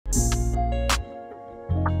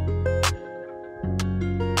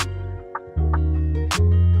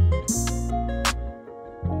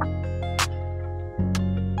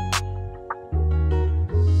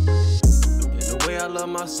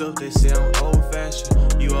myself, they say I'm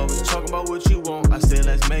old-fashioned. You always talking about what you want, I said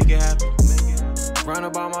let's make it happen.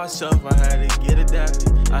 Running by myself, I had to get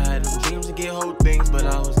adapted. I had them dreams to get whole things, but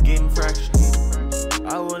I was getting fractions.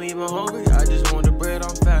 I wasn't even hungry, I just wanted the bread,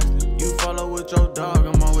 I'm fasting. You follow with your dog,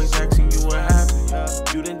 I'm always asking you what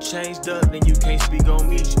happened. You done changed up, then you can't speak on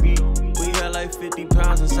me. We had like 50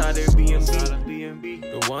 pounds inside Airbnb.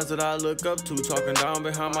 The ones that I look up to, talking down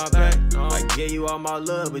behind my back. I gave you all my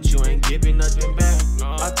love, but you ain't giving nothing back.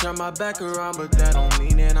 I turn my back around, but that don't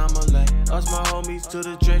mean that I'ma let us my homies to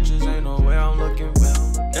the trenches, ain't no way I'm looking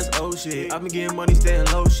back. That's old shit, I been getting money, staying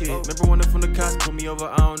low shit. Remember when the from the cops put me over,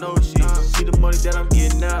 I don't know shit. See the money that I'm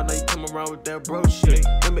getting out, now you come around with that bro shit.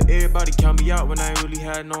 Remember everybody count me out when I ain't really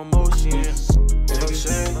had no motion. No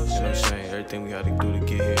shame, everything we had to do to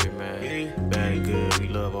get here, man. Bad and good, we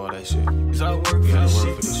love all that shit. We gotta work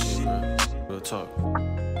for this shit, bro. Real talk.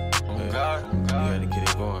 We had to get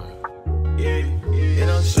it going. Yeah,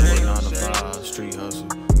 no shame. 9 to 5, street hustle.